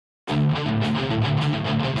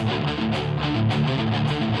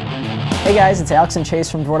Hey guys, it's Alex and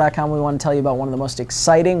Chase from Dvor.com. We want to tell you about one of the most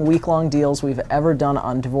exciting week-long deals we've ever done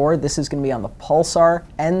on Dvor. This is going to be on the Pulsar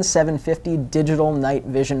N750 digital night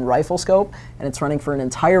vision rifle scope, and it's running for an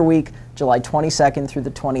entire week, July 22nd through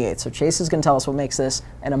the 28th. So Chase is going to tell us what makes this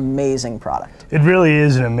an amazing product. It really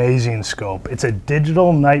is an amazing scope. It's a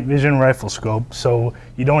digital night vision rifle scope, so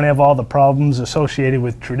you don't have all the problems associated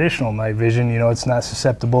with traditional night vision. You know, it's not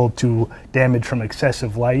susceptible to damage from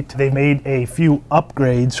excessive light. They made a few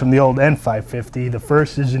upgrades from the old N750. The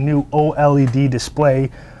first is a new OLED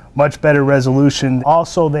display, much better resolution.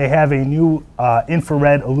 Also, they have a new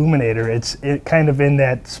infrared illuminator. It's kind of in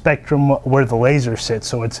that spectrum where the laser sits,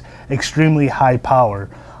 so it's extremely high power.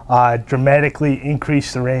 Dramatically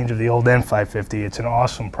increased the range of the old N750. It's an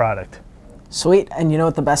awesome product. Sweet, and you know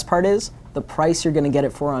what the best part is? The price you're going to get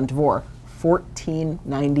it for on Dvor,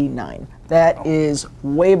 $14.99. That is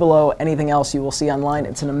way below anything else you will see online.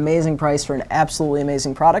 It's an amazing price for an absolutely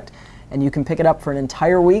amazing product, and you can pick it up for an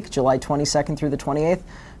entire week, July 22nd through the 28th.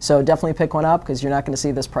 So definitely pick one up because you're not going to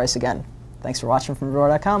see this price again. Thanks for watching from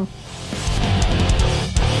Dvor.com.